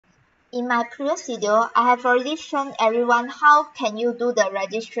In my previous video, I have already shown everyone how can you do the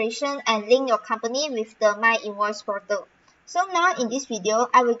registration and link your company with the MyInvois portal. So now in this video,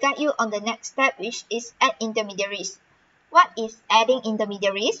 I will guide you on the next step, which is add intermediaries. What is adding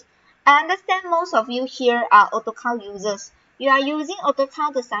intermediaries? I understand most of you here are AutoCount users. You are using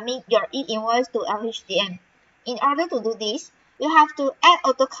AutoCount to submit your e-invoice to LHDM. In order to do this, you have to add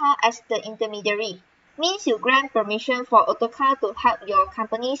AutoCount as the intermediary. Means you grant permission for AutoCount to help your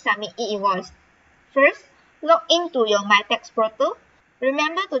company submit e-invoice. First, log into your MyTax portal.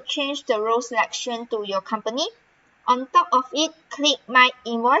 Remember to change the role selection to your company. On top of it, click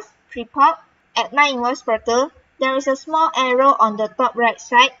MyInvois report. At MyInvois portal, there is a small arrow on the top right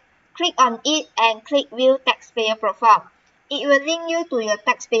side. Click on it and click View Taxpayer Profile. It will link you to your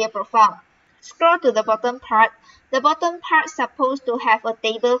taxpayer profile. Scroll to the bottom part. The bottom part is supposed to have a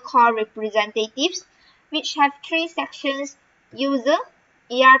table called Representatives, which have three sections: User,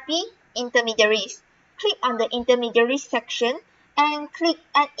 ERP, Intermediaries. Click on the Intermediaries section and click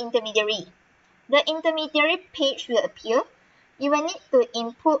Add Intermediary. The intermediary page will appear. You will need to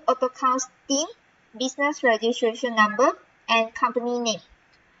input AutoCount's TIN, business registration number, and company name.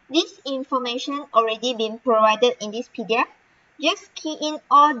 This information already been provided in this PDF. Just key in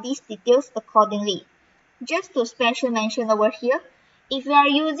all these details accordingly. Just to special mention over here, if you are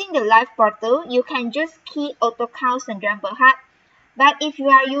using the live portal, you can just key AutoCount Sandran Berhad. But if you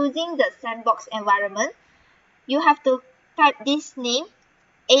are using the sandbox environment, you have to type this name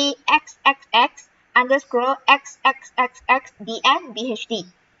AXXX_XXXXDN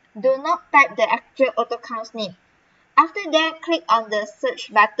Do not type the actual AutoCount's name. After that, click on the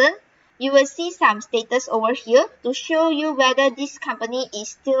search button. You will see some status over here to show you whether this company is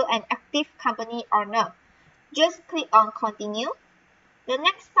still an active company or not. Just click on continue. The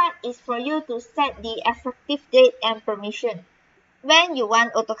next part is for you to set the effective date and permission. When you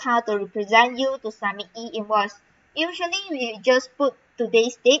want AutoCount to represent you to submit e-invoice, usually we just put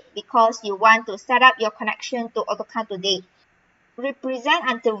today's date because you want to set up your connection to AutoCount today. Represent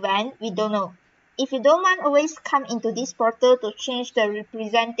until when, we don't know. If you don't want always come into this portal to change the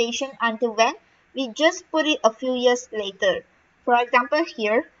representation until when, we just put it a few years later. For example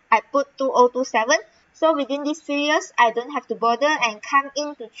here, I put 2027, so within these few years, I don't have to bother and come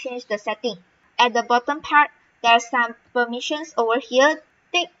in to change the setting. At the bottom part, there are some permissions over here.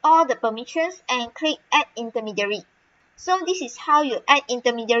 Take all the permissions and click Add Intermediary. So this is how you add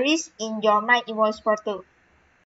intermediaries in your MyInvois portal.